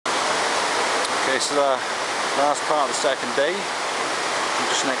Okay, so the last part of the second day. I'm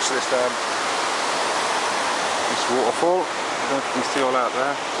just next to this waterfall. I don't know if you can see all that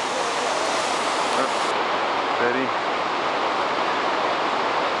there. Steady.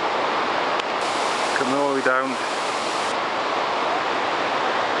 Coming all the way down.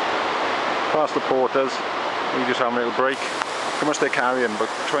 Past the porters. We just have a little break. How much they're carrying? About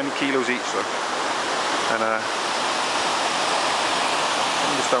 20 kilos each. So. And I'm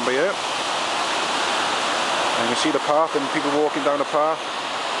just down by here. And you can see the path and people walking down the path.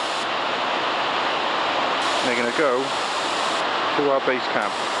 And they're going to go to our base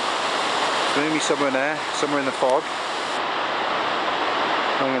camp. There's going to be somewhere in there, somewhere in the fog.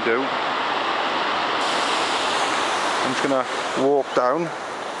 What I'm going to do, I'm just going to walk down,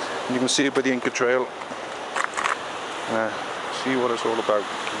 and you can see it by the Inca Trail. See what it's all about.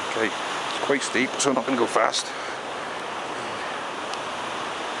 Okay, it's quite steep, so I'm not going to go fast.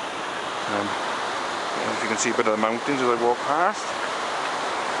 I don't know if you can see a bit of the mountains as I walk past.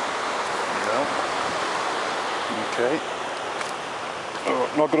 There you go. Okay.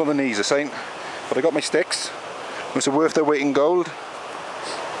 Oh, not good on the knees, this ain't. But I got my sticks, which are worth their weight in gold.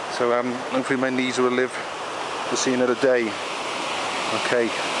 So hopefully my knees will live to see another day. Okay,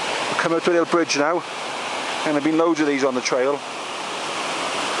 we're coming up to a little bridge now, and there've been loads of these on the trail.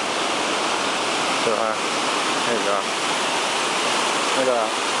 So there you go. Look at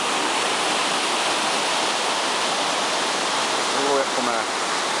that. All the way up from there.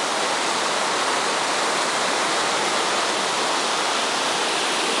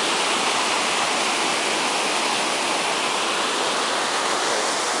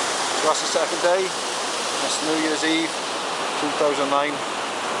 So that's the second day. That's New Year's Eve 2009.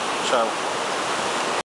 Ciao.